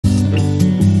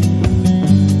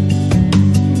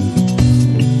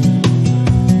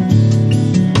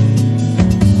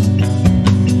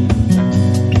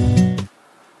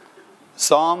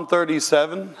Psalm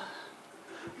 37,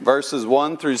 verses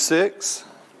 1 through 6.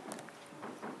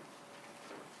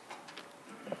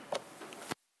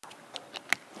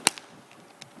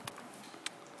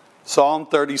 Psalm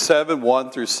 37,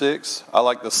 1 through 6. I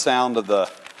like the sound of the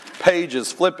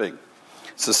pages flipping.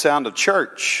 It's the sound of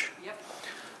church. Yep.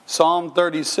 Psalm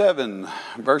 37,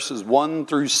 verses 1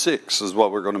 through 6 is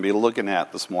what we're going to be looking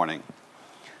at this morning.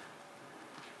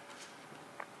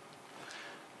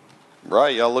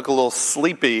 Right, y'all look a little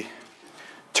sleepy.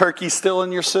 Turkey still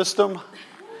in your system?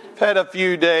 Had a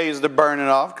few days to burn it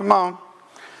off. Come on.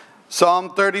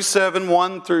 Psalm 37,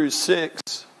 1 through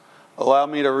 6. Allow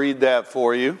me to read that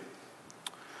for you.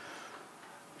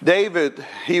 David,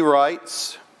 he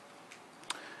writes,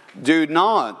 "Do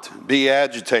not be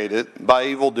agitated by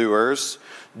evildoers.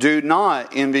 Do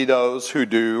not envy those who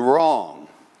do wrong.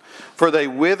 For they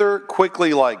wither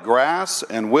quickly like grass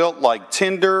and wilt like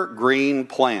tender green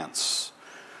plants.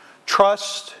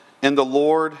 Trust in the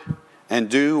Lord and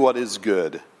do what is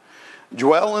good.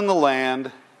 Dwell in the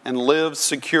land and live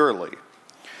securely.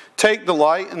 Take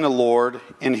delight in the Lord,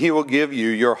 and he will give you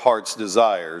your heart's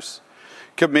desires.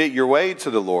 Commit your way to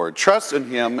the Lord. Trust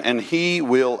in him, and he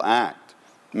will act,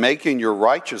 making your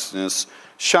righteousness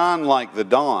shine like the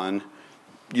dawn,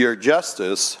 your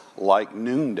justice like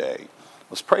noonday."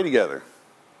 Let's pray together.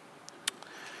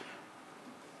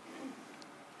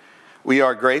 We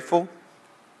are grateful.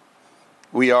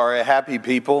 We are a happy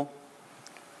people.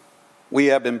 We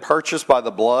have been purchased by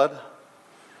the blood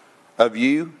of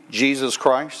you, Jesus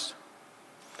Christ.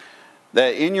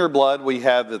 That in your blood we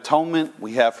have atonement,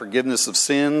 we have forgiveness of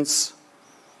sins,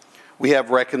 we have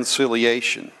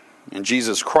reconciliation. In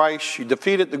Jesus Christ, you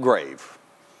defeated the grave.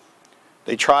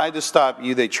 They tried to stop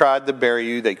you, they tried to bury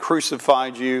you, they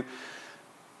crucified you,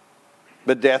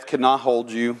 but death cannot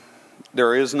hold you.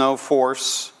 There is no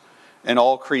force in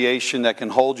all creation that can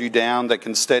hold you down, that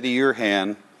can steady your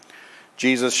hand.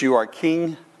 Jesus, you are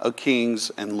King of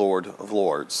kings and Lord of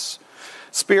lords.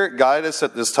 Spirit, guide us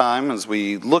at this time as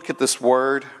we look at this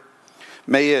word.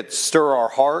 May it stir our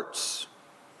hearts.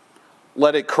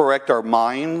 Let it correct our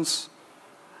minds.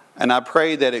 And I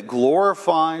pray that it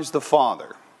glorifies the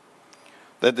Father.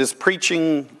 That this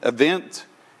preaching event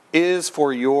is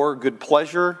for your good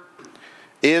pleasure,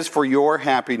 is for your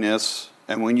happiness.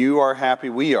 And when you are happy,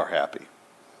 we are happy.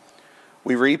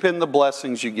 We reap in the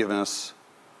blessings you've given us.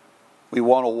 We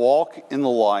want to walk in the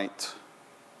light.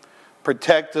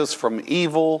 Protect us from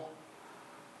evil.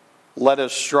 Let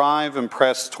us strive and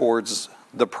press towards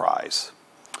the prize.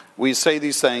 We say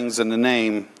these things in the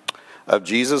name of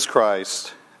Jesus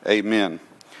Christ. Amen.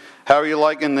 How are you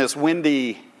liking this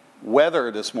windy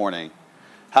weather this morning?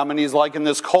 How many is liking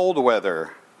this cold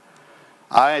weather?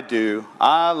 I do.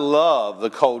 I love the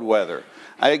cold weather.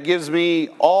 It gives me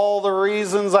all the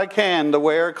reasons I can to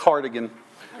wear a cardigan.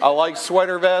 I like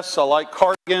sweater vests. I like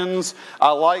cardigans. I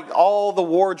like all the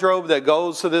wardrobe that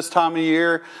goes to this time of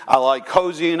year. I like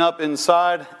cozying up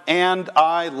inside. And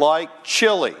I like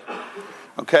chili.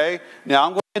 Okay? Now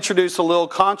I'm going to introduce a little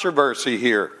controversy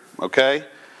here. Okay?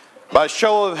 By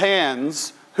show of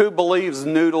hands, who believes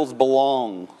noodles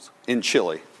belong in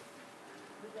chili?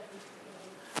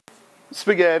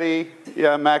 Spaghetti,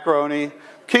 macaroni.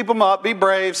 Keep them up. Be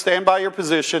brave. Stand by your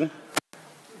position.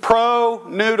 Pro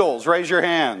noodles, raise your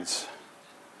hands.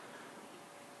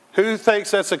 Who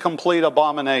thinks that's a complete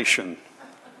abomination?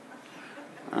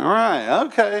 All right,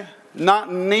 okay.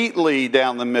 Not neatly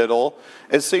down the middle.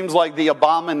 It seems like the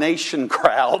abomination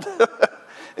crowd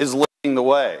is leading the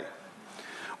way.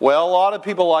 Well, a lot of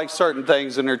people like certain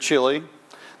things in their chili.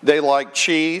 They like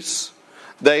cheese.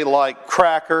 They like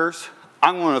crackers.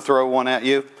 I'm going to throw one at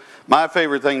you. My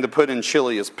favorite thing to put in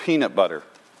chili is peanut butter.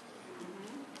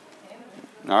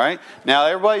 All right? Now,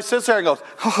 everybody sits there and goes,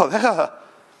 "Oh,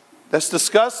 that's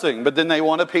disgusting." But then they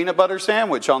want a peanut butter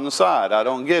sandwich on the side. I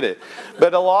don't get it.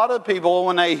 But a lot of people,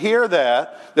 when they hear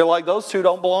that, they're like, those two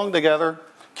don't belong together.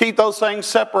 Keep those things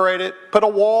separated. Put a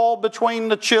wall between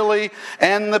the chili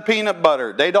and the peanut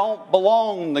butter. They don't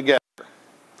belong together.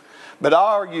 But I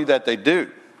argue that they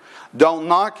do. Don't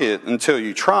knock it until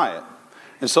you try it.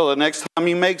 And so the next time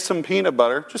you make some peanut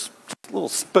butter, just a little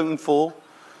spoonful,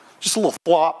 just a little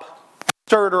flop,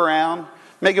 stir it around,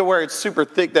 make it where it's super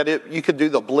thick that you could do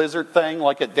the blizzard thing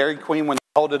like at Dairy Queen when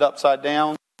they hold it upside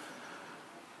down.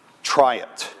 Try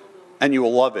it, and you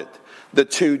will love it. The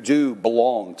two do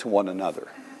belong to one another.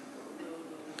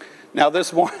 Now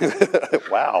this morning,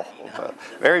 wow,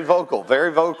 very vocal,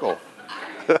 very vocal.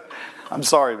 I'm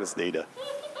sorry, Miss Nita.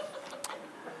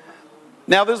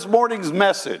 Now this morning's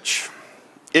message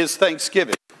is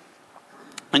Thanksgiving.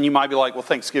 And you might be like, well,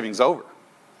 Thanksgiving's over.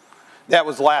 That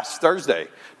was last Thursday.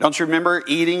 Don't you remember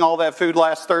eating all that food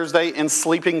last Thursday and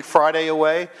sleeping Friday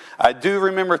away? I do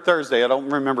remember Thursday. I don't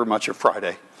remember much of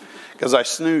Friday because I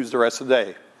snoozed the rest of the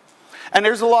day. And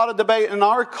there's a lot of debate in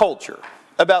our culture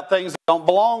about things that don't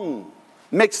belong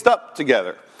mixed up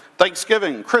together.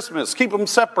 Thanksgiving, Christmas, keep them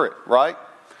separate, right?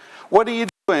 What are you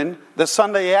doing the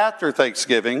Sunday after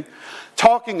Thanksgiving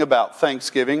talking about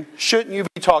Thanksgiving? Shouldn't you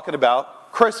be talking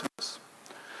about Christmas?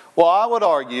 Well, I would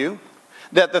argue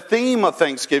that the theme of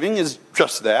Thanksgiving is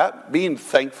just that, being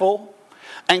thankful.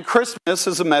 And Christmas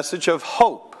is a message of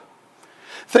hope.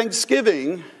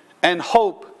 Thanksgiving and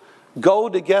hope go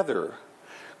together.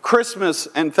 Christmas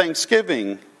and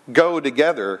Thanksgiving go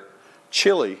together.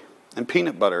 Chili and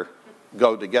peanut butter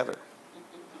go together.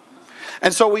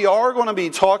 And so we are going to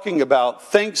be talking about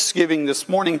Thanksgiving this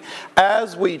morning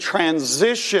as we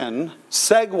segue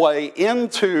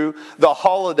into the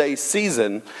holiday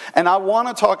season. And I want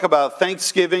to talk about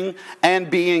Thanksgiving and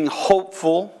being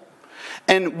hopeful.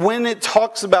 And when it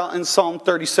talks about in Psalm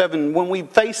 37, when we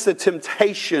face the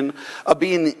temptation of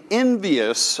being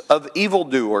envious of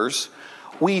evildoers,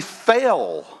 we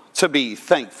fail to be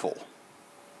thankful.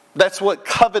 That's what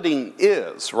coveting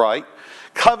is, right?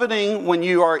 Coveting, when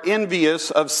you are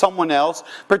envious of someone else,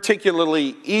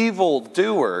 particularly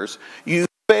evildoers, you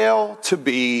fail to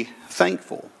be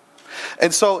thankful.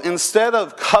 And so instead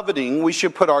of coveting, we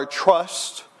should put our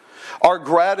trust, our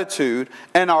gratitude,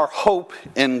 and our hope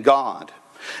in God.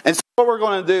 And so what we're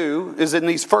going to do is in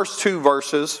these first two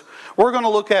verses, we're going to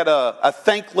look at a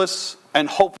thankless and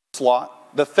hopeless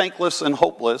lot, the thankless and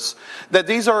hopeless, that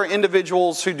these are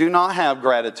individuals who do not have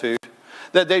gratitude,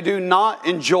 that they do not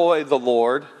enjoy the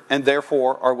Lord and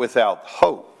therefore are without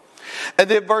hope. And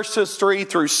then verses 3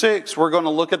 through 6, we're going to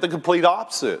look at the complete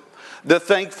opposite, the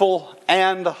thankful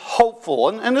and hopeful.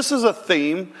 And this is a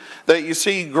theme that you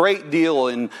see a great deal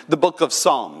in the book of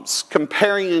Psalms,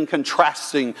 comparing and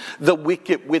contrasting the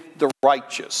wicked with the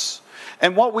righteous.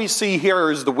 And what we see here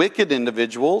is the wicked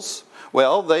individuals,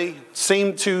 well, they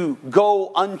seem to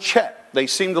go unchecked. They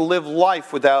seem to live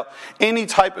life without any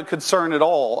type of concern at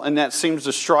all, and that seems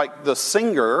to strike the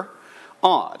singer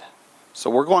odd. So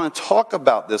we're going to talk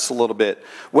about this a little bit,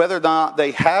 whether or not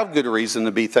they have good reason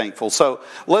to be thankful. So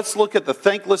let's look at the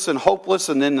thankless and hopeless,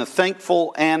 and then the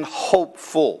thankful and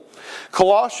hopeful.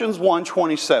 Colossians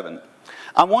 1:27.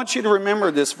 I want you to remember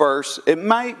this verse. It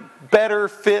might better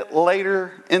fit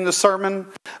later in the sermon,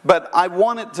 but I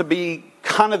want it to be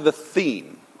kind of the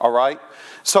theme, all right?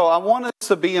 So I want us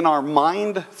to be in our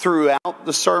mind throughout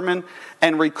the sermon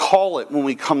and recall it when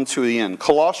we come to the end.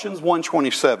 Colossians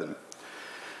 1:27.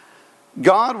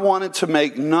 God wanted to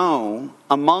make known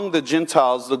among the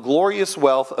Gentiles the glorious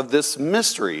wealth of this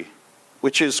mystery,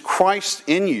 which is Christ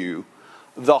in you,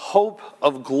 the hope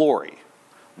of glory.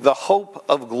 The hope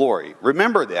of glory.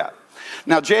 Remember that.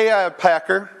 Now, J.I.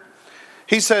 Packer,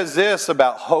 he says this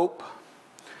about hope.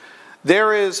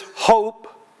 There is hope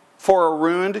for a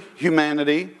ruined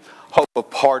humanity, hope of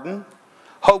pardon,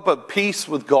 hope of peace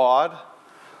with God,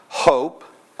 hope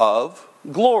of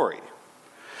glory.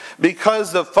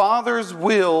 Because the Father's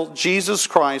will, Jesus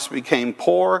Christ became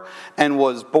poor and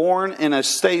was born in a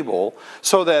stable,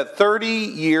 so that 30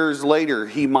 years later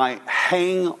he might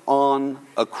hang on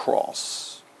a cross.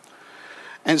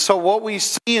 And so what we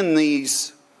see in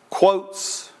these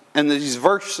quotes and these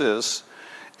verses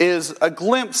is a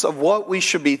glimpse of what we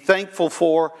should be thankful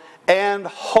for and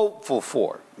hopeful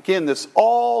for. Again, this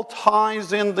all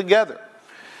ties in together.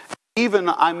 Even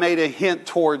I made a hint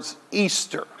towards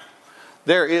Easter.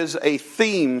 There is a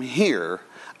theme here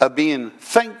of being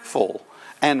thankful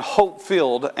and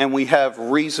hope-filled, and we have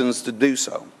reasons to do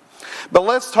so. But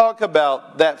let's talk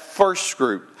about that first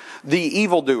group, the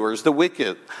evildoers, the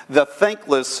wicked, the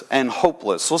thankless and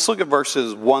hopeless. Let's look at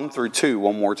verses 1 through 2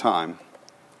 one more time.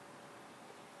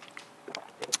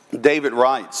 David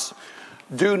writes,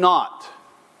 Do not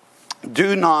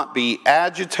be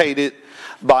agitated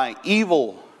by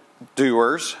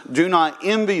evildoers. Do not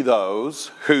envy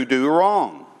those who do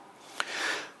wrong.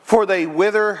 For they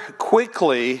wither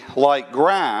quickly like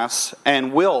grass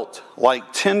and wilt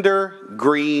like tender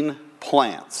green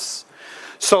plants.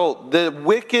 So the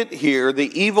wicked here,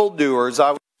 the evildoers,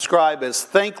 I would describe as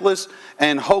thankless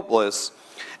and hopeless.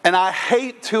 And I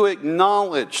hate to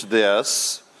acknowledge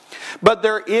this, but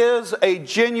there is a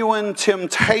genuine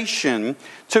temptation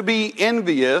to be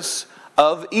envious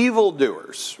of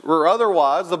evildoers, or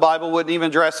otherwise the Bible wouldn't even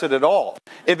address it at all.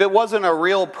 If it wasn't a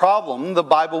real problem, the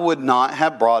Bible would not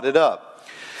have brought it up.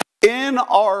 In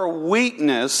our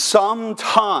weakness,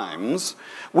 sometimes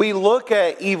we look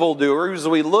at evildoers,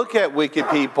 we look at wicked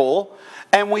people,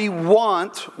 and we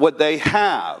want what they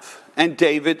have. And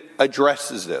David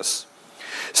addresses this.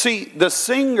 See, the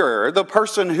singer, the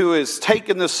person who is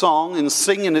taking the song and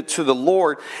singing it to the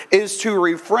Lord, is to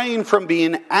refrain from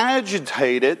being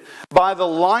agitated by the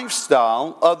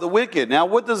lifestyle of the wicked. Now,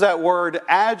 what does that word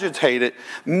agitated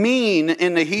mean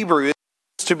in the Hebrew?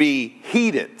 It's to be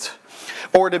heated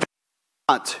or to be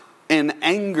hot in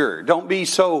anger. Don't be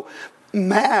so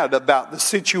mad about the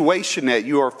situation that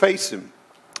you are facing.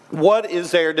 What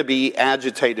is there to be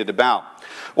agitated about?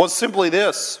 Well, simply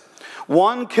this.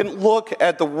 One can look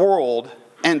at the world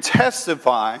and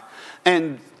testify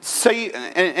and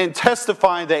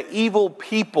testify that evil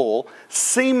people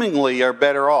seemingly are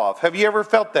better off. Have you ever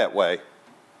felt that way?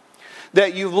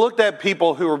 That you've looked at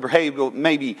people who are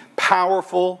maybe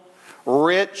powerful,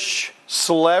 rich,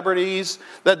 celebrities,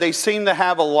 that they seem to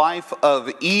have a life of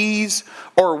ease,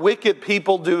 or wicked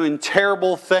people doing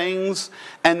terrible things,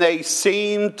 and they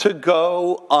seem to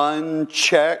go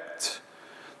unchecked.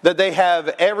 That they have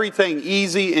everything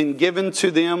easy and given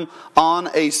to them on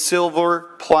a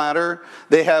silver platter.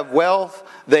 They have wealth,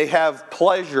 they have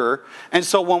pleasure. And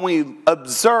so when we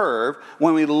observe,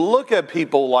 when we look at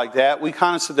people like that, we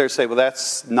kind of sit there and say, well,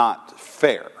 that's not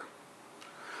fair.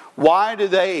 Why do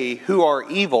they who are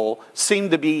evil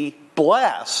seem to be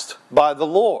blessed by the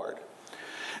Lord?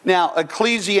 Now,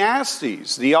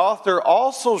 Ecclesiastes, the author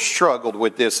also struggled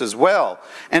with this as well.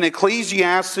 In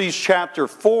Ecclesiastes chapter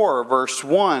 4, verse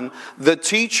 1, the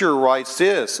teacher writes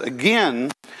this,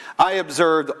 "Again, I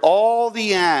observed all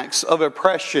the acts of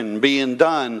oppression being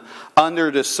done under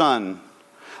the sun.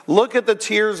 Look at the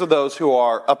tears of those who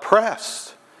are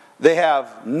oppressed. They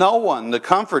have no one to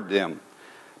comfort them.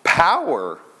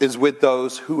 Power is with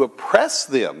those who oppress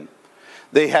them.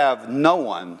 They have no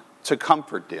one to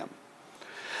comfort them."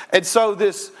 And so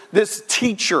this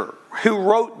teacher who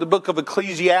wrote the book of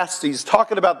Ecclesiastes,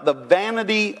 talking about the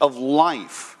vanity of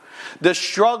life, the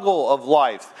struggle of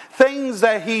life, things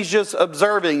that he's just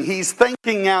observing, he's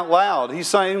thinking out loud. He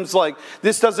seems like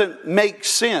this doesn't make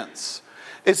sense.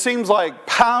 It seems like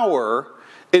power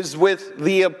is with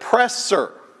the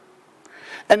oppressor,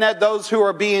 and that those who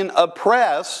are being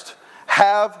oppressed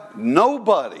have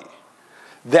nobody.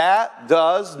 That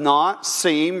does not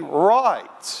seem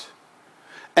right.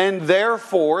 And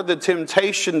therefore, the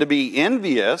temptation to be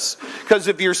envious, because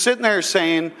if you're sitting there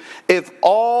saying, if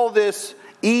all this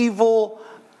evil,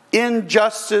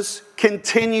 injustice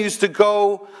continues to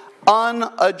go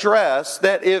unaddressed,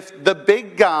 that if the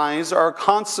big guys are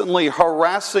constantly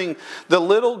harassing the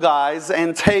little guys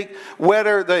and take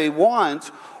whatever they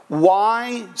want,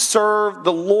 why serve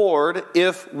the Lord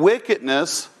if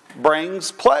wickedness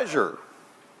brings pleasure?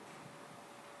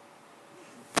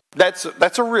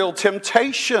 That's a real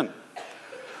temptation.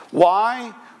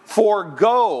 Why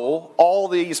forego all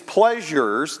these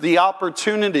pleasures, the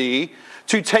opportunity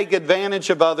to take advantage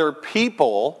of other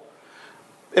people,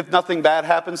 if nothing bad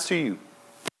happens to you?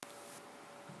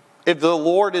 If the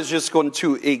Lord is just going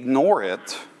to ignore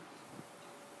it,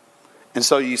 and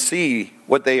so you see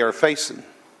what they are facing.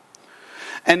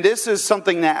 And this is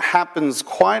something that happens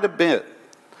quite a bit.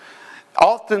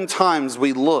 Oftentimes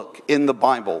we look in the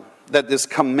Bible that this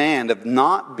command of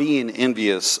not being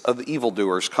envious of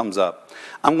evildoers comes up.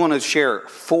 I'm going to share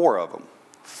 4 of them.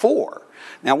 4.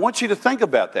 Now I want you to think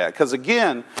about that, because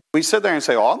again, we sit there and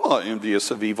say, oh, I'm not envious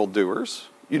of evildoers.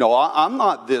 You know, I'm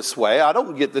not this way. I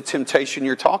don't get the temptation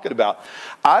you're talking about.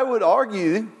 I would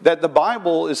argue that the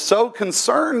Bible is so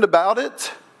concerned about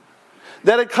it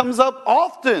that it comes up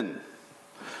often.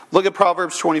 Look at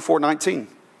Proverbs 24:19.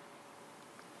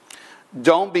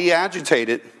 Don't be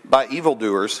agitated by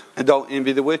evildoers, and don't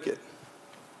envy the wicked.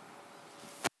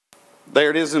 There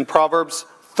it is in Proverbs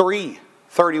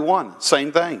 3:31.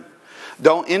 Same thing.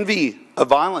 Don't envy a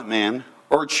violent man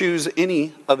or choose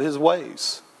any of his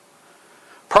ways.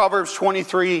 Proverbs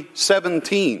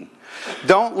 23:17.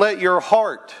 Don't let your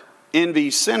heart envy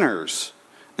sinners.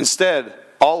 Instead,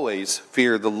 always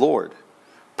fear the Lord.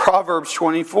 Proverbs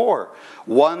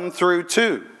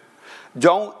 24:1-2.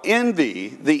 Don't envy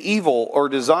the evil or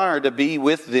desire to be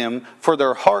with them, for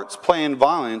their hearts plan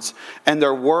violence and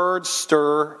their words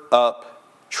stir up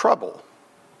trouble.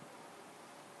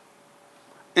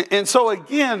 And so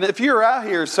again, if you're out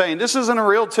here saying this isn't a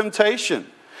real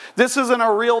temptation, this isn't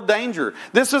a real danger,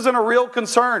 this isn't a real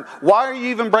concern, why are you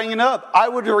even bringing it up? I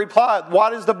would reply, why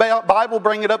does the Bible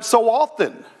bring it up so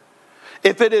often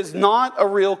if it is not a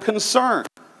real concern?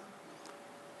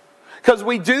 Because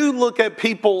we do look at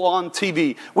people on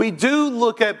TV. We do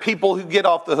look at people who get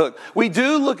off the hook. We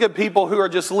do look at people who are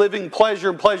just living pleasure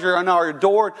and are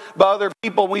adored by other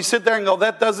people. And we sit there and go,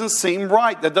 that doesn't seem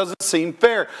right. That doesn't seem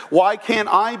fair. Why can't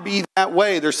I be that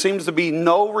way? There seems to be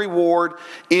no reward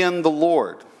in the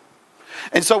Lord.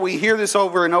 And so we hear this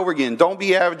over and over again. Don't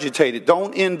be agitated.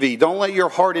 Don't envy. Don't let your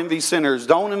heart envy sinners.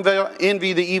 Don't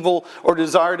envy the evil or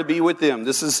desire to be with them.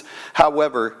 This is,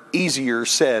 however, easier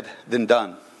said than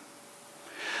done.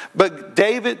 But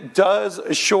David does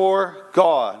assure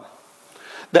God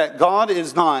that God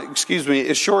is not,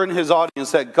 assuring his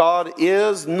audience that God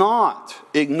is not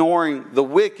ignoring the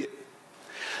wicked.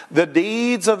 The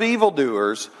deeds of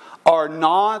evildoers are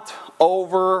not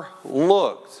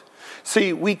overlooked.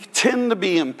 See, we tend to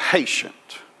be impatient.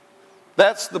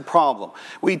 That's the problem.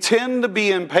 We tend to be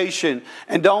impatient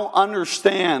and don't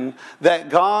understand that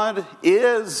God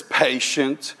is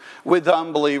patient with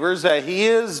unbelievers, that He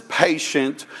is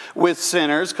patient with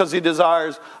sinners because He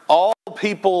desires all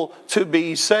people to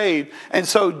be saved. And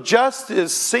so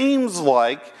justice seems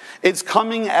like it's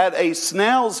coming at a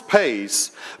snail's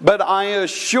pace, but I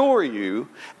assure you,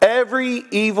 every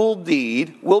evil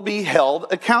deed will be held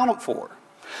accountable for.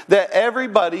 That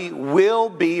everybody will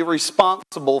be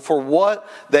responsible for what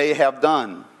they have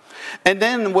done. And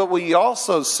then what we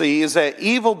also see is that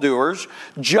evildoers,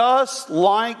 just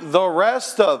like the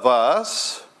rest of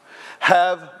us,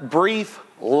 have brief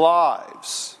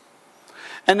lives.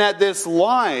 And that this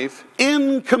life,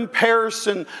 in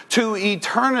comparison to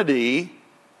eternity,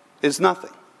 is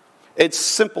nothing. It's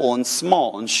simple and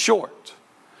small and short.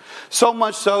 So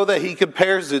much so that he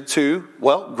compares it to,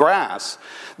 grass.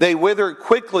 They wither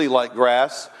quickly like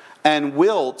grass and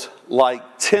wilt like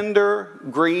tender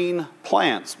green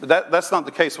plants. But that's not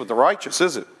the case with the righteous,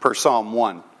 is it? Per Psalm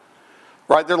 1.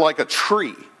 Right? They're like a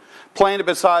tree planted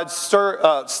beside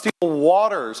still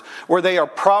waters where they are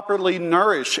properly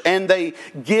nourished and they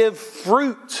give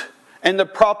fruit in the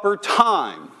proper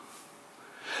time.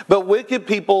 But wicked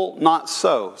people, not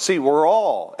so. See,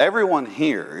 everyone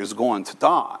here is going to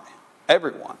die.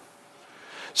 Everyone.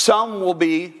 Some will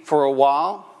be for a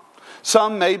while.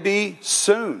 Some may be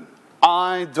soon.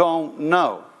 I don't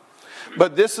know.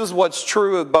 But this is what's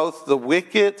true of both the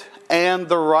wicked and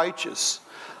the righteous.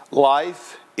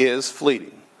 Life is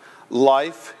fleeting.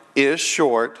 Life is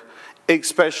short,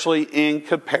 especially in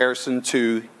comparison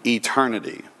to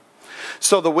eternity.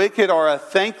 So the wicked are a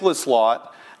thankless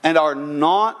lot and are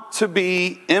not to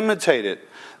be imitated.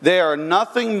 They are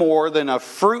nothing more than a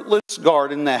fruitless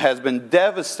garden that has been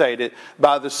devastated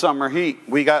by the summer heat.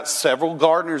 We got several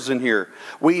gardeners in here.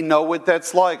 We know what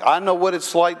that's like. I know what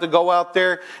it's like to go out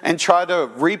there and try to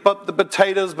reap up the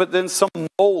potatoes, but then some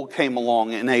mold came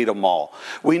along and ate them all.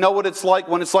 We know what it's like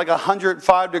when it's like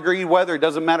 105-degree weather. It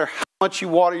doesn't matter how much you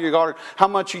water your garden, how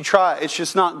much you try. It's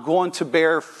just not going to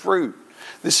bear fruit.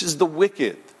 This is the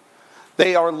wicked.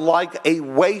 They are like a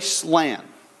wasteland.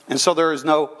 And so there is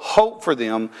no hope for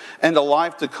them in the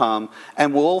life to come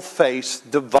and will face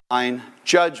divine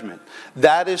judgment.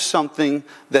 That is something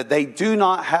that they do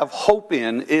not have hope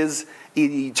in, is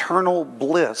eternal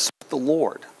bliss with the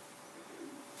Lord.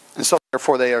 And so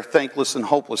therefore they are thankless and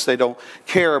hopeless. They don't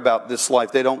care about this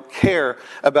life. They don't care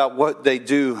about what they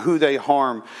do, who they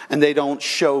harm, and they don't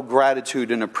show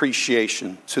gratitude and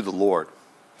appreciation to the Lord.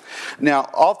 Now,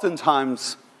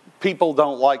 oftentimes people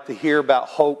don't like to hear about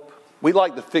hope. We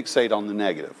like to fixate on the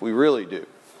negative. We really do.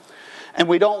 And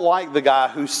we don't like the guy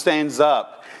who stands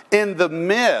up in the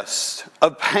midst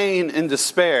of pain and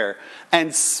despair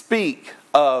and speak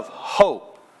of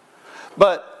hope.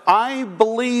 But I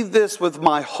believe this with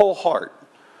my whole heart.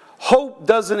 Hope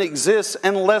doesn't exist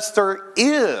unless there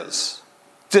is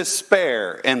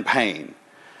despair and pain.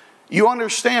 You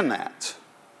understand that?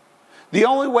 The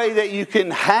only way that you can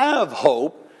have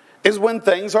hope is when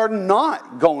things are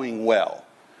not going well.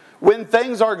 When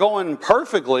things are going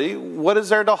perfectly, what is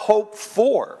there to hope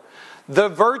for? The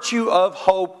virtue of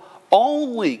hope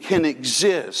only can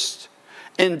exist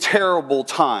in terrible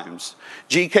times.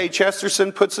 G.K.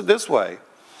 Chesterton puts it this way.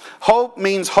 Hope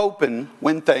means hoping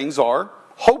when things are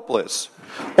hopeless,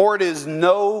 or it is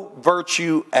no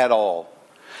virtue at all.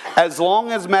 As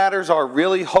long as matters are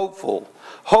really hopeful,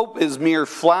 hope is mere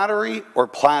flattery or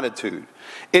platitude.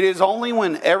 It is only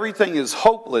when everything is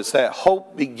hopeless that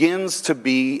hope begins to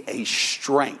be a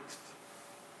strength.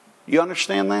 You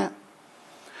understand that?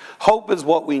 Hope is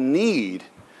what we need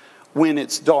when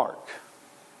it's dark.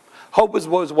 Hope is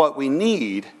what we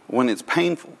need when it's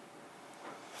painful.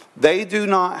 They do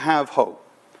not have hope.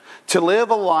 To live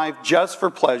a life just for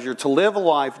pleasure, to live a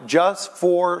life just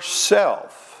for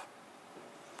self,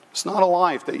 it's not a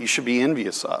life that you should be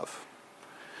envious of.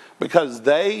 Because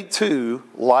they too,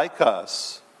 like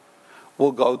us,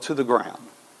 will go to the ground.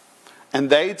 And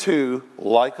they too,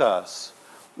 like us,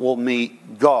 will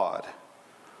meet God.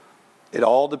 It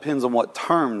all depends on what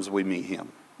terms we meet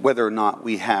Him, whether or not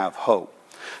we have hope.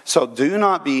 So do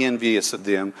not be envious of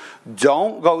them.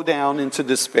 Don't go down into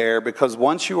despair, because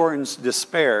once you are in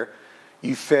despair,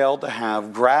 you fail to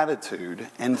have gratitude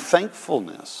and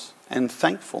thankfulness.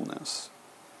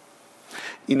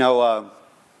 You know,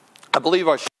 I believe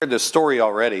I shared this story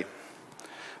already.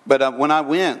 But when I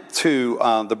went to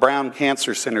the Brown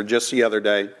Cancer Center just the other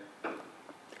day,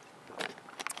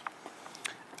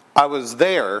 I was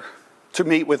there to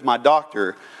meet with my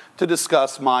doctor to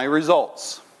discuss my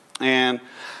results. And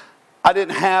I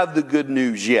didn't have the good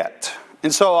news yet.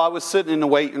 And so I was sitting in the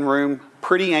waiting room,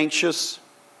 pretty anxious,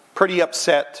 pretty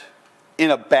upset,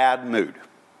 in a bad mood.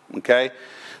 Okay?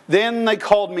 Then they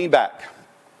called me back.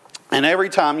 And every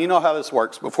time, you know how this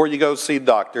works, before you go see the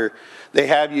doctor, they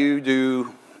have you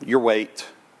do your weight,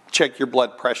 check your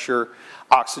blood pressure,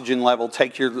 oxygen level,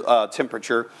 take your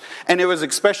temperature. And it was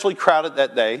especially crowded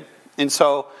that day. And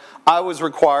so I was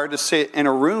required to sit in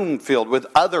a room filled with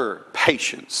other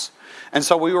patients. And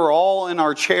so we were all in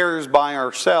our chairs by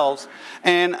ourselves.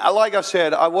 And like I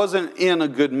said, I wasn't in a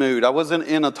good mood. I wasn't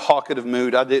in a talkative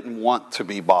mood. I didn't want to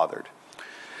be bothered.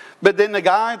 But then the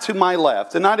guy to my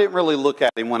left, and I didn't really look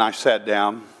at him when I sat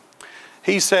down,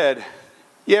 he said,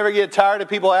 "You ever get tired of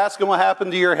people asking what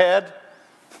happened to your head?"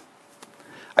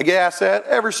 I get asked that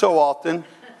ever so often.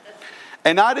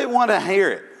 And I didn't want to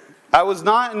hear it. I was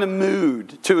not in the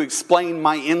mood to explain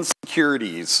my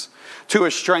insecurities to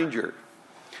a stranger.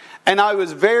 And I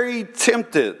was very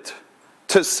tempted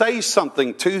to say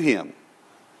something to him.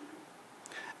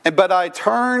 But I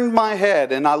turned my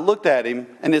head and I looked at him,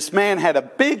 and this man had a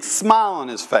big smile on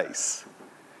his face.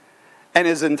 And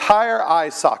his entire eye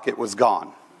socket was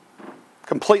gone.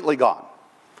 Completely gone.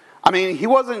 I mean, he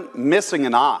wasn't missing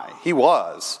an eye. He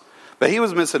was. But he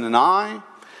was missing an eye,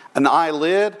 an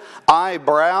eyelid,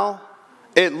 eyebrow.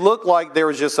 It looked like there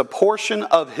was just a portion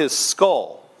of his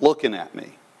skull looking at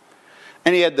me.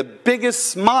 And he had the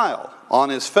biggest smile on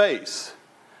his face,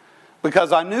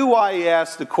 because I knew why he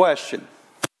asked the question.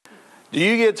 Do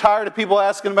you get tired of people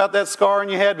asking about that scar on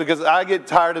your head? Because I get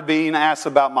tired of being asked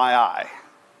about my eye.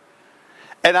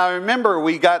 And I remember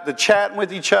we got to chatting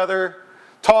with each other,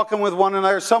 talking with one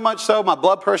another, so much so my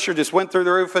blood pressure just went through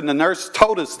the roof, and the nurse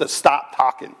told us to stop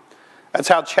talking. That's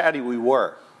how chatty we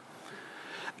were.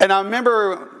 And I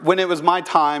remember when it was my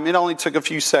time, it only took a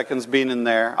few seconds being in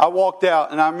there. I walked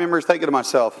out, and I remember thinking to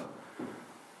myself,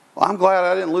 well, I'm glad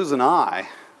I didn't lose an eye.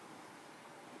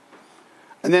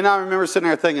 And then I remember sitting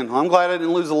there thinking, well, I'm glad I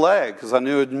didn't lose a leg, because I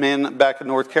knew a man back in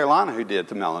North Carolina who did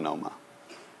the melanoma.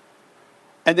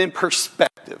 And then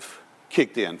perspective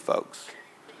kicked in, folks.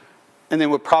 And then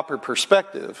with proper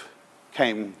perspective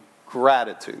came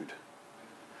gratitude.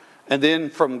 And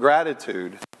then from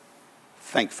gratitude,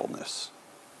 thankfulness.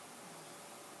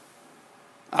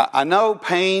 I know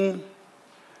pain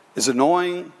is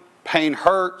annoying. Pain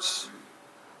hurts.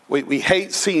 We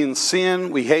hate seeing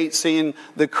sin. We hate seeing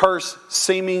the curse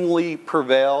seemingly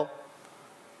prevail.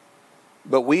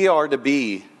 But we are to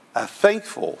be a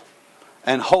thankful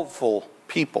and hopeful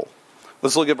people.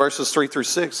 Let's look at verses 3 through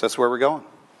 6. That's where we're going.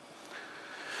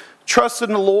 Trust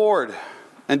in the Lord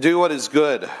and do what is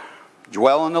good.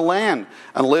 Dwell in the land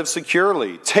and live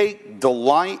securely. Take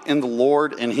delight in the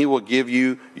Lord, and He will give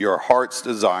you your heart's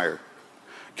desire.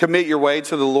 Commit your way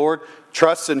to the Lord.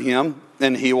 Trust in Him,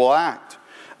 and He will act.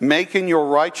 Making your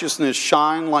righteousness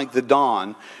shine like the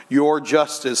dawn, your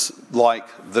justice like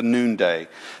the noonday.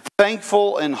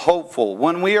 Thankful and hopeful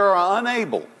when we are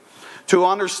unable to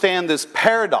understand this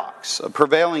paradox of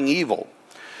prevailing evil.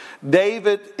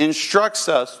 David instructs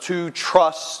us to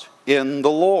trust in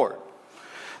the Lord.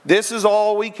 This is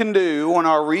all we can do when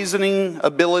our reasoning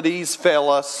abilities fail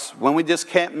us, when we just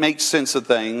can't make sense of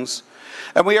things.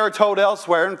 And we are told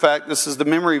elsewhere, in fact, this is the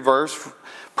memory verse,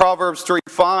 Proverbs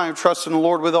 3:5, trust in the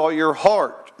Lord with all your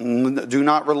heart. Do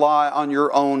not rely on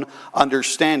your own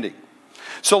understanding.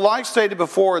 So like stated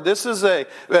before, this is a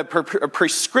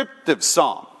prescriptive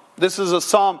psalm. This is a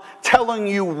psalm telling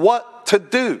you what to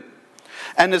do.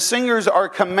 And the singers are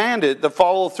commanded to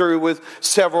follow through with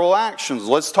several actions.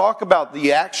 Let's talk about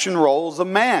the action roles of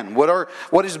man.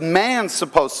 What is man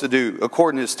supposed to do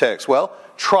according to this text? Well,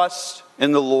 trust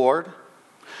in the Lord.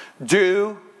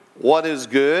 Do what is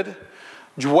good.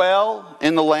 Dwell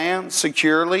in the land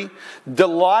securely.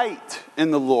 Delight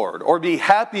in the Lord, or be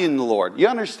happy in the Lord. You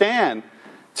understand,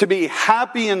 to be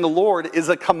happy in the Lord is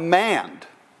a command.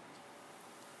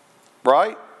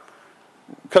 Right?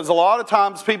 Because a lot of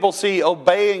times people see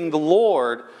obeying the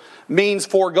Lord means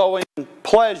foregoing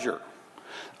pleasure.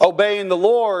 Obeying the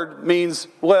Lord means,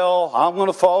 well, I'm going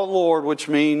to follow the Lord, which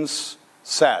means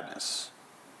sadness.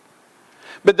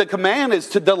 But the command is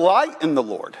to delight in the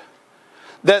Lord.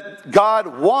 that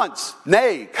God wants,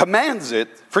 nay, commands it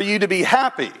for you to be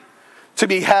happy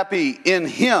in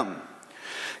Him.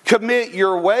 Commit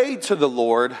your way to the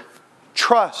Lord,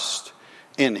 trust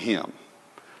in Him.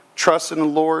 Trust in the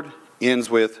Lord ends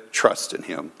with trust in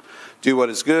Him. Do what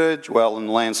is good, dwell in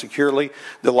the land securely,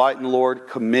 delight in the Lord,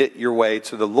 commit your way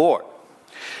to the Lord.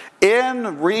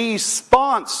 In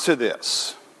response to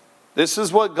this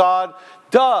is what God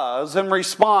does in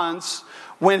response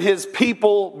when His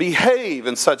people behave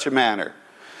in such a manner.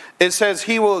 It says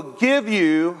He will give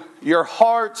you your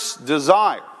heart's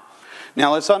desire.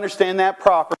 Now let's understand that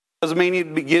properly. It doesn't mean He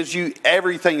gives you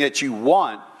everything that you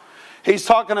want. He's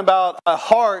talking about a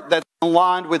heart that's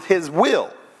aligned with His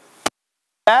will.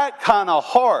 That kind of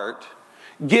heart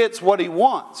gets what He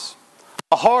wants.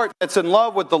 A heart that's in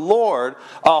love with the Lord,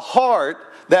 a heart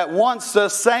that wants the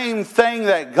same thing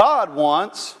that God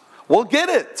wants, will get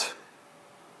it.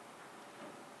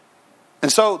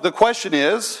 And so the question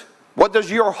is, what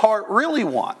does your heart really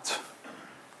want?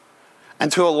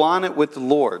 And to align it with the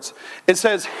Lord's. It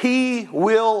says He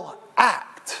will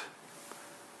act.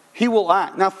 He will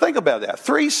act. Now think about that.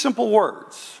 3 simple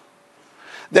words.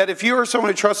 That if you are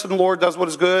someone who trusts in the Lord, does what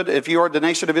is good, if you are the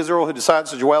nation of Israel who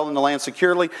decides to dwell in the land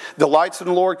securely, delights in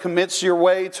the Lord, commits your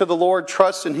way to the Lord,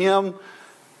 trusts in Him,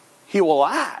 He will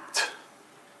act.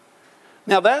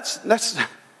 Now that's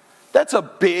a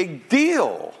big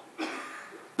deal.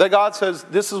 That God says,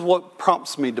 this is what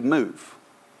prompts me to move.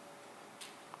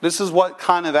 This is what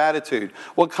kind of attitude,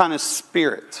 what kind of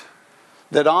spirit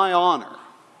that I honor.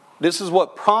 This is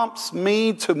what prompts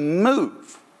me to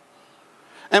move.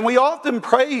 And we often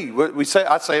pray,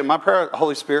 I say in my prayer,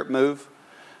 Holy Spirit, move.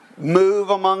 Move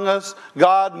among us.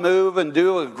 God, move and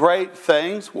do great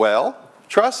things. Well,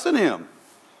 trust in Him.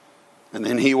 And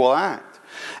then He will act.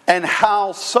 And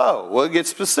how so? Well, it gets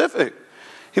specific.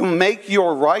 He will make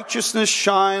your righteousness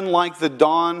shine like the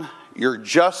dawn, your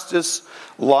justice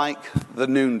like the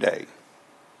noonday.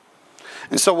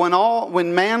 And so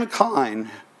when mankind,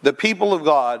 the people of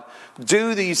God,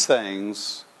 do these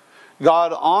things,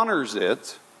 God honors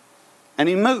it and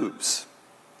He moves.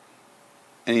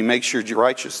 And He makes your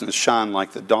righteousness shine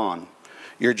like the dawn,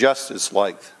 your justice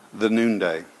like the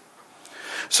noonday.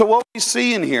 So what we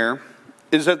see in here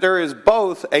is that there is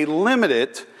both a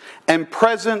limited and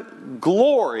present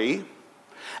glory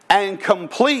and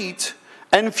complete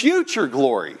and future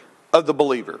glory of the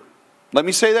believer. Let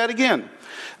me say that again.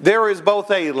 There is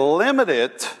both a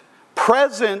limited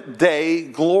present day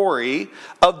glory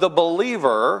of the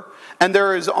believer, and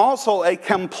there is also a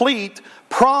complete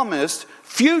promised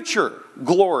future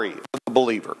glory of the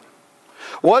believer.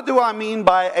 What do I mean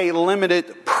by a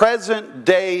limited present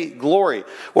day glory?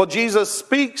 Well, Jesus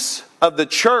speaks of the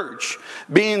church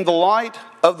being the light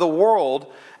of the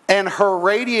world and her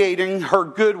radiating her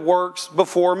good works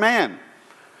before man.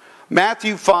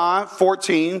 Matthew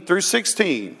 5:14 through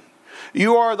 16.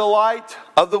 You are the light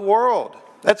of the world.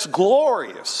 That's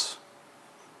glorious.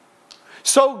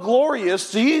 So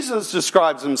glorious, Jesus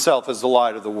describes Himself as the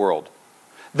light of the world.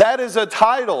 That is a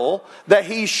title that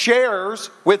He shares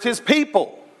with His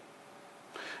people.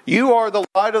 You are the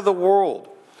light of the world.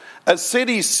 A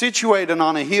city situated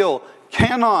on a hill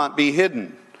cannot be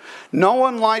hidden. No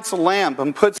one lights a lamp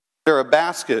and puts it under a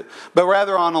basket, but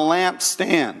rather on a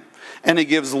lampstand. And it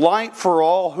gives light for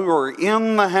all who are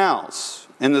in the house.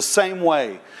 In the same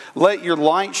way, let your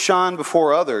light shine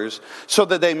before others, so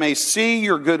that they may see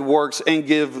your good works and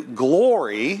give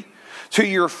glory to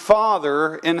your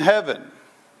Father in heaven.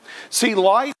 See,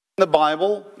 light in the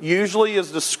Bible usually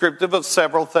is descriptive of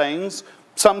several things.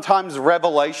 Sometimes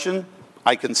revelation,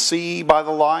 I can see by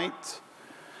the light.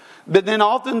 But then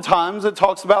oftentimes it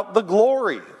talks about the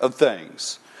glory of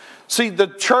things. See, the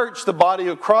church, the body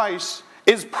of Christ,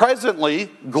 is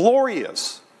presently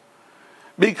glorious.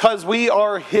 Because we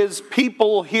are His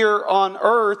people here on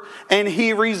earth, and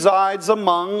He resides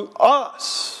among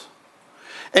us.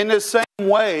 In the same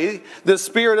way, the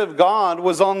Spirit of God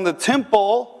was on the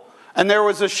temple, and there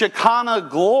was a Shekinah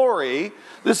glory.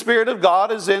 The Spirit of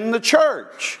God is in the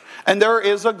church, and there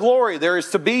is a glory. There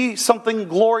is to be something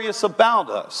glorious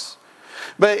about us.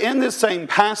 But in this same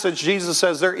passage, Jesus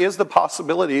says there is the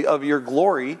possibility of your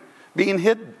glory being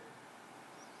hidden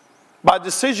by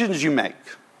decisions you make,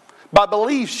 by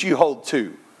beliefs you hold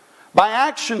to, by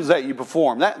actions that you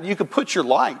perform. That you could put your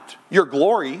light, your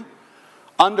glory,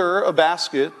 under a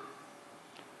basket,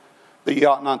 but you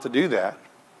ought not to do that,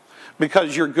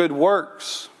 because your good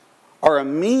works are a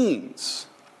means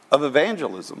of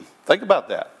evangelism. Think about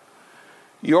that.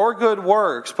 Your good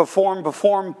works performed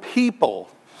before people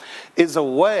is a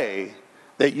way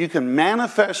that you can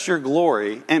manifest your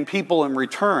glory, and people in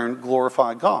return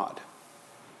glorify God.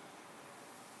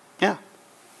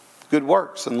 good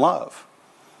works and love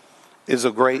is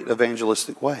a great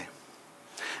evangelistic way.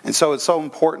 And so it's so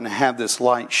important to have this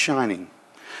light shining,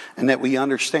 and that we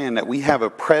understand that we have a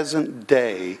present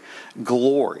day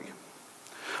glory.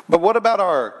 But what about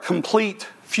our complete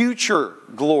future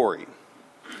glory?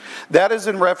 That is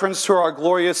in reference to our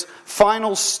glorious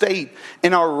final state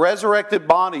in our resurrected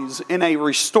bodies in a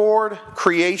restored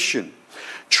creation.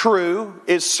 True,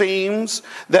 it seems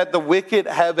that the wicked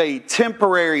have a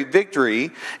temporary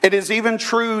victory. It is even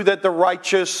true that the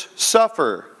righteous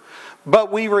suffer.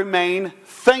 But we remain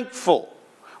thankful.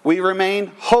 We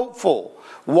remain hopeful.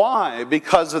 Why?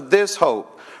 Because of this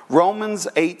hope. Romans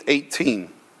 8:18.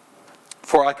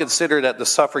 For I consider that the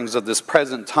sufferings of this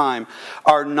present time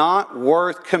are not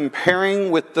worth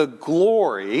comparing with the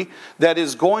glory that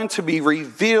is going to be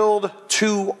revealed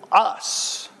to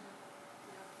us.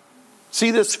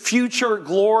 See this future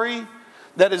glory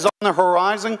that is on the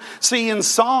horizon? See, in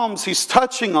Psalms, he's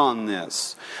touching on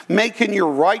this. Making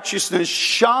your righteousness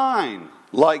shine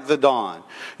like the dawn.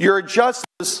 Your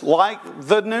justice like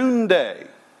the noonday.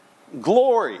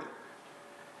 Glory.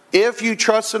 If you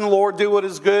trust in the Lord, do what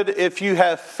is good. If you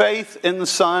have faith in the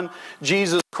Son,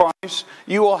 Jesus Christ,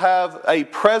 you will have a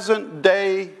present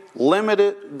day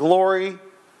limited glory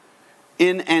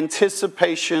in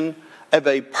anticipation of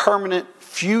a permanent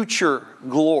future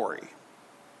glory.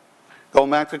 Going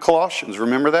back to Colossians,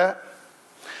 remember that?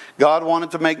 God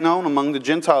wanted to make known among the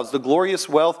Gentiles the glorious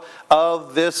wealth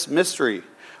of this mystery,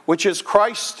 which is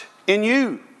Christ in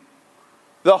you,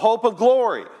 the hope of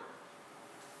glory.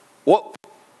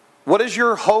 What is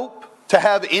your hope to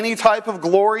have any type of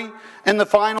glory in the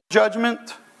final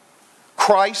judgment?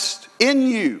 Christ in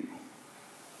you.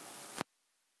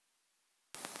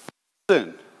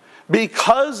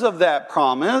 Because of that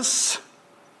promise,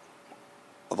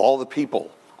 of all the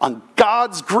people on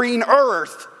God's green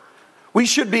earth, we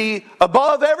should be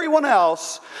above everyone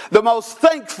else the most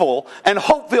thankful and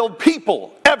hope-filled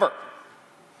people ever.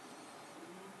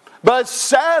 But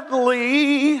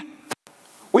sadly,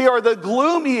 we are the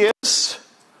gloomiest,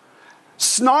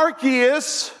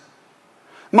 snarkiest,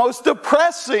 most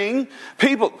depressing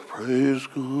people. Praise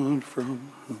God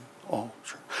from all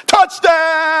church.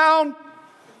 Touchdown!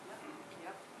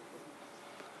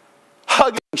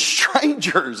 Hugging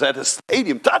strangers at a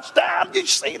stadium. Touchdown! Did you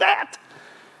see that?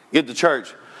 Get to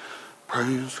church.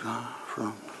 Praise God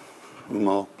from whom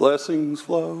all blessings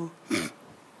flow.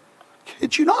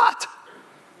 Kid you not.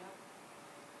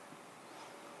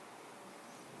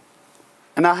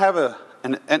 And I have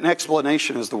an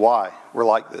explanation as to why we're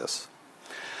like this.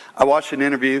 I watched an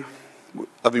interview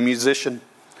of a musician.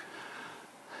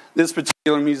 This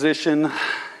particular musician,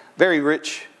 very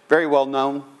rich, very well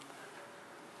known.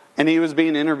 And he was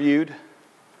being interviewed.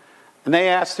 And they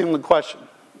asked him the question.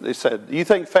 They said, do you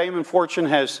think fame and fortune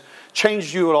has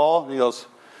changed you at all? And he goes,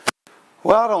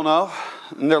 well, I don't know.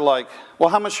 And they're like, well,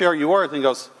 how much are you worth? And he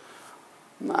goes,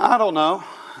 I don't know.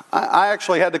 I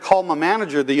actually had to call my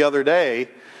manager the other day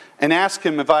and ask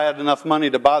him if I had enough money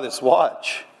to buy this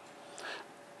watch.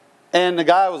 And the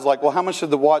guy was like, well, how much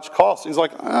did the watch cost? He's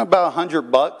like, about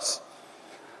 $100.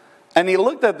 And he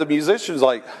looked at the musicians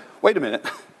like, wait a minute.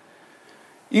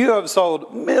 You have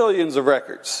sold millions of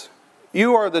records.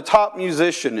 You are the top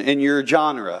musician in your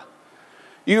genre.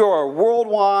 You are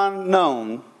worldwide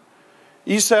known.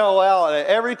 You sell out at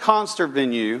every concert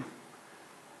venue.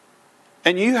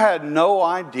 And you had no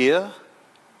idea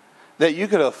that you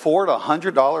could afford a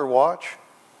 $100 watch?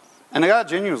 And the guy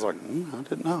genuinely was like, I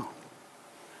didn't know.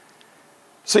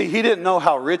 See, he didn't know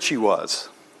how rich he was.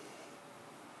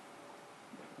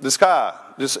 This guy,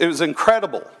 it was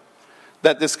incredible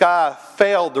that this guy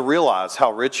failed to realize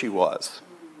how rich he was.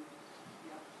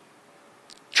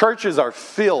 Churches are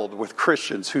filled with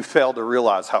Christians who fail to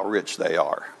realize how rich they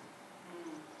are.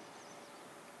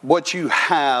 What you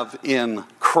have in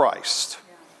Christ.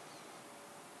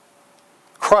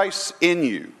 Christ in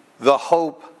you, the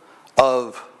hope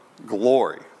of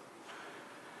glory.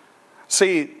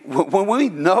 See, when we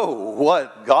know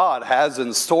what God has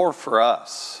in store for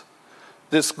us,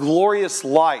 this glorious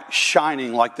light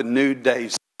shining like the noonday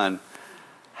sun,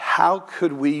 how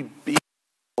could we be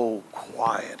so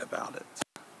quiet about it?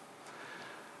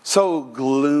 So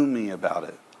gloomy about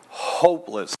it,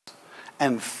 hopeless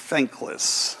and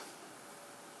thankless?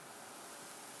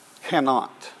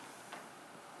 Cannot.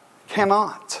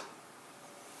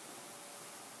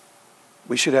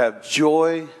 We should have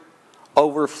joy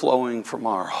overflowing from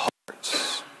our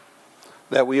hearts,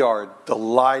 that we are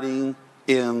delighting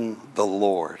in the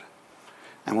Lord.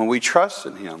 And when we trust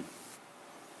in Him,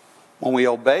 when we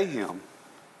obey Him,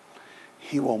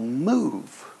 He will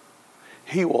move.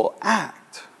 He will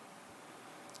act.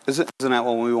 Isn't that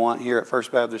what we want here at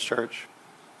First Baptist Church?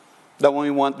 Don't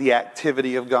we want the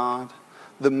activity of God,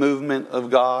 the movement of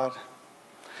God?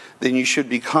 Then you should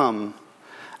become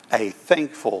a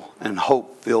thankful and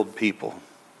hope-filled people.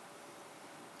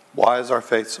 Why is our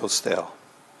faith so stale?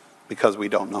 Because we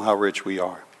don't know how rich we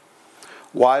are.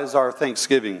 Why is our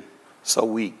thanksgiving so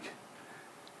weak?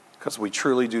 Because we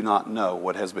truly do not know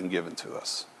what has been given to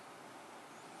us.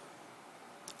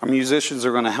 Our musicians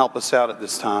are going to help us out at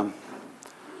this time.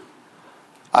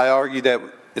 I argue that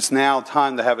it's now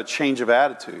time to have a change of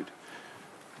attitude,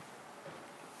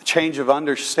 a change of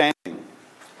understanding.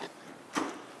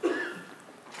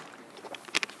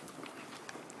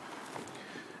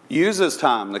 Use this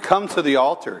time to come to the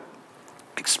altar,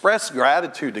 express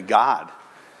gratitude to God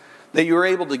that you were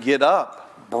able to get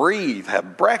up, breathe,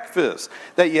 have breakfast,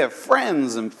 that you have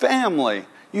friends and family.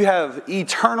 You have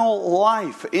eternal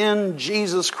life in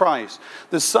Jesus Christ,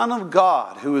 the Son of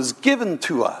God, who is given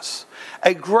to us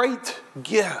a great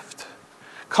gift.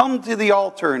 Come to the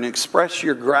altar and express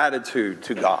your gratitude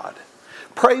to God.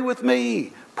 Pray with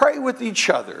me. Pray with each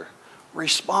other.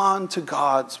 Respond to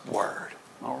God's word.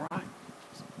 All right?